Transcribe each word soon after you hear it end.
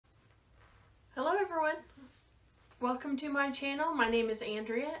everyone, welcome to my channel. My name is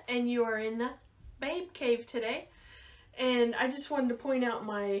Andrea and you are in the Babe Cave today, and I just wanted to point out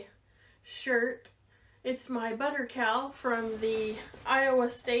my shirt. It's my butter cow from the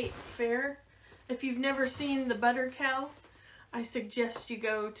Iowa State Fair. If you've never seen the butter cow, I suggest you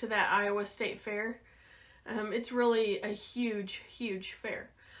go to that Iowa State Fair. It's really a huge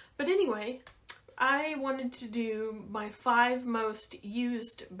fair. But anyway, I wanted to do my 5 most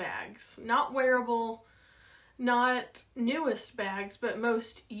used bags. Not wearable, not newest bags, but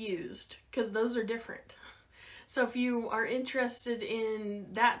most used, because those are different. So if you are interested in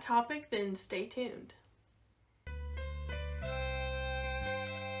that topic, then stay tuned.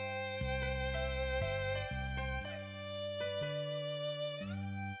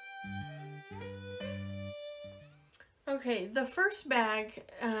 Okay, the first bag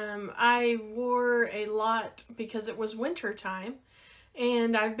I wore a lot because it was winter time,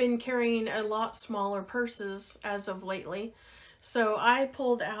 and I've been carrying a lot smaller purses as of lately. So I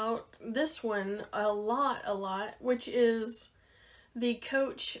pulled out this one a lot, which is the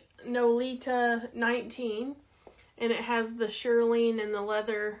Coach Nolita 19, and it has the shearling and the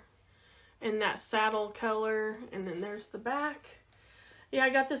leather and that saddle color, and then there's the back. Yeah, I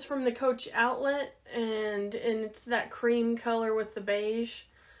got this from the Coach outlet, and it's that cream color with the beige.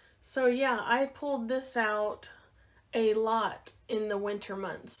 So yeah, I pulled this out a lot in the winter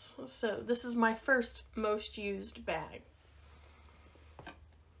months. So this is my first most used bag.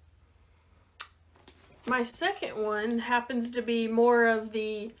 My second one happens to be more of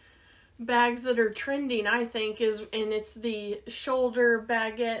the bags that are trending, I think, and it's the shoulder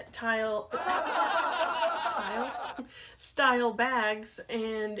baguette style bags,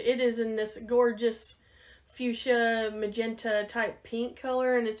 and it is in this gorgeous fuchsia magenta type pink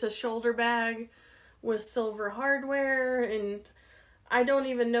color, and it's a shoulder bag with silver hardware. And I don't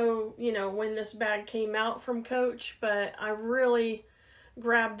even know, when this bag came out from Coach, but I really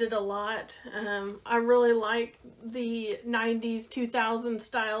grabbed it a lot. I really like the 90s 2000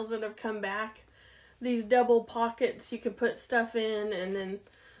 styles that have come back. These double pockets you could put stuff in, and then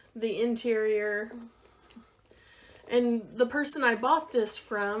the interior. And the person I bought this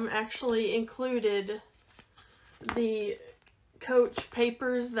from actually included the Coach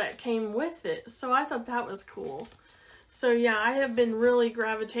papers that came with it. So I thought that was cool. So yeah, I have been really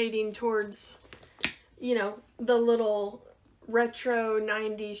gravitating towards, the little retro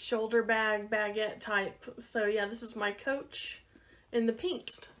 90s shoulder bag, baguette type. So yeah, this is my Coach in the pink.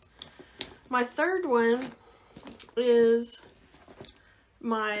 My third one is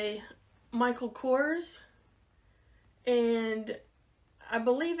my Michael Kors, and I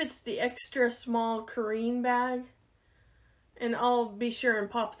believe it's the Extra Small Karine bag, and I'll be sure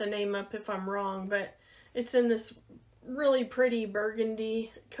and pop the name up if I'm wrong, but it's in this really pretty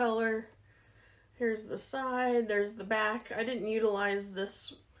burgundy color. Here's the side, there's the back. I didn't utilize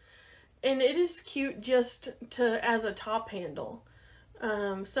this, and it is cute just as a top handle.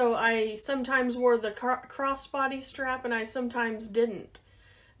 So I sometimes wore the crossbody strap, and I sometimes didn't.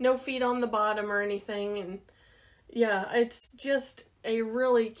 No feet on the bottom or anything, and yeah, it's just a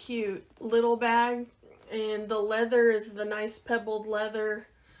really cute little bag, and the leather is the nice pebbled leather,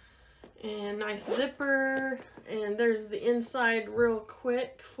 and nice zipper, and there's the inside real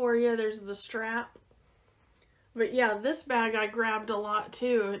quick for you. There's the strap. But yeah, this bag I grabbed a lot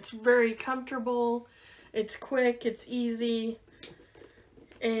too. It's very comfortable, it's quick, it's easy,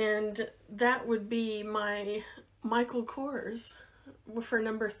 and that would be my Michael Kors for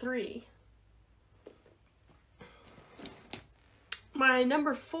number 3. My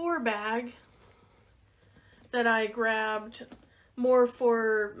number 4 bag that I grabbed more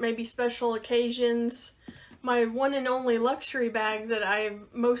for maybe special occasions, my one and only luxury bag that I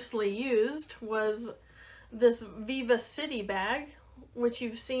mostly used was this Viva Citi bag, which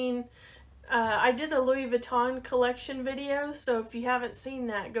you've seen. I did a Louis Vuitton collection video, so if you haven't seen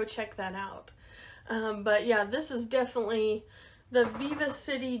that, go check that out. But yeah, this is definitely the Viva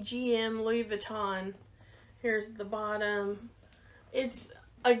Citi GM Louis Vuitton. Here's the bottom. It's,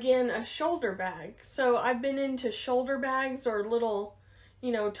 again, a shoulder bag. So I've been into shoulder bags or little,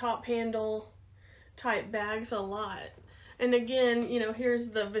 top handle type bags a lot. And again,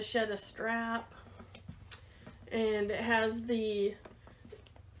 here's the vachetta strap. And it has the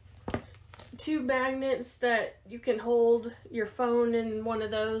 2 magnets that you can hold your phone in one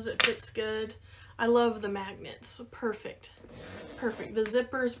of those. It fits good. I love the magnets. Perfect. Perfect. The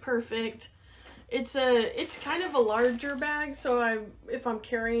zipper's perfect. It's kind of a larger bag, so if I'm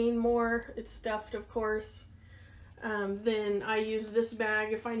carrying more, it's stuffed, of course. Then I use this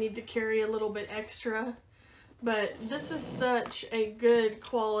bag if I need to carry a little bit extra. But this is such a good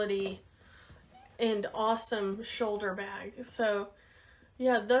quality and awesome shoulder bag. So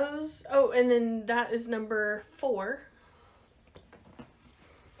yeah, those. Oh, and then that is number 4.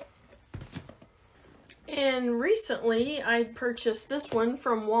 And recently I purchased this one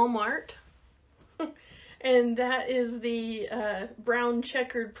from Walmart. And that is the brown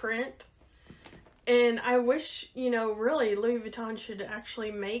checkered print. And I wish, you know, really Louis Vuitton should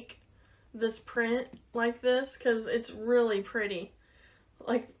actually make this print like this, because it's really pretty.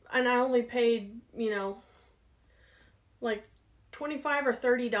 Like, and I only paid, you know, like $25 or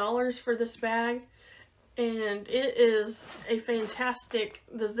 $30 for this bag. And it is a fantastic,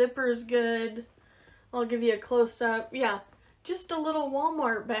 the zipper's good. I'll give you a close-up. Yeah, just a little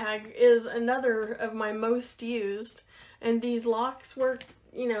Walmart bag is another of my most used. And these locks work,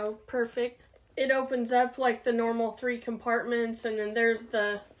 you know, perfect. It opens up like the normal 3 compartments, and then there's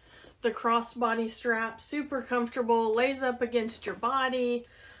the crossbody strap. Super comfortable, lays up against your body.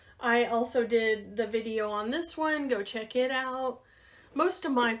 I also did the video on this one. Go check it out. Most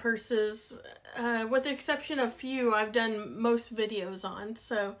of my purses, with the exception of few, I've done most videos on.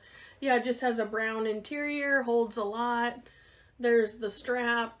 So yeah, it just has a brown interior, holds a lot. There's the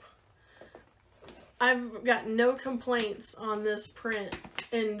strap. I've got no complaints on this print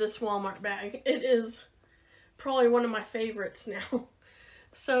in this Walmart bag. It is probably one of my favorites now.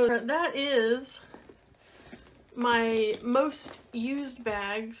 So that is my most used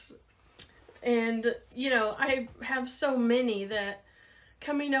bags. And, you know, I have so many that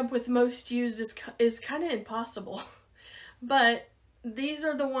coming up with most used is kind of impossible. But these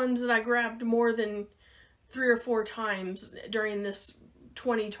are the ones that I grabbed more than 3 or 4 times during this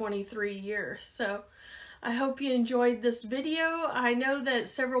 2023 year. So I hope you enjoyed this video. I know that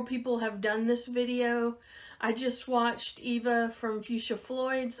several people have done this video. I just watched Eva from Fuchsia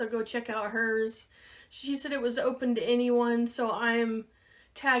Floyd, so go check out hers. She said it was open to anyone, so I'm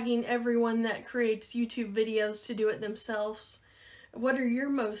tagging everyone that creates YouTube videos to do it themselves. What are your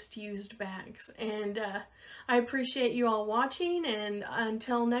most used bags? And I appreciate you all watching, and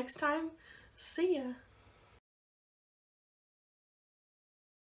until next time, see ya.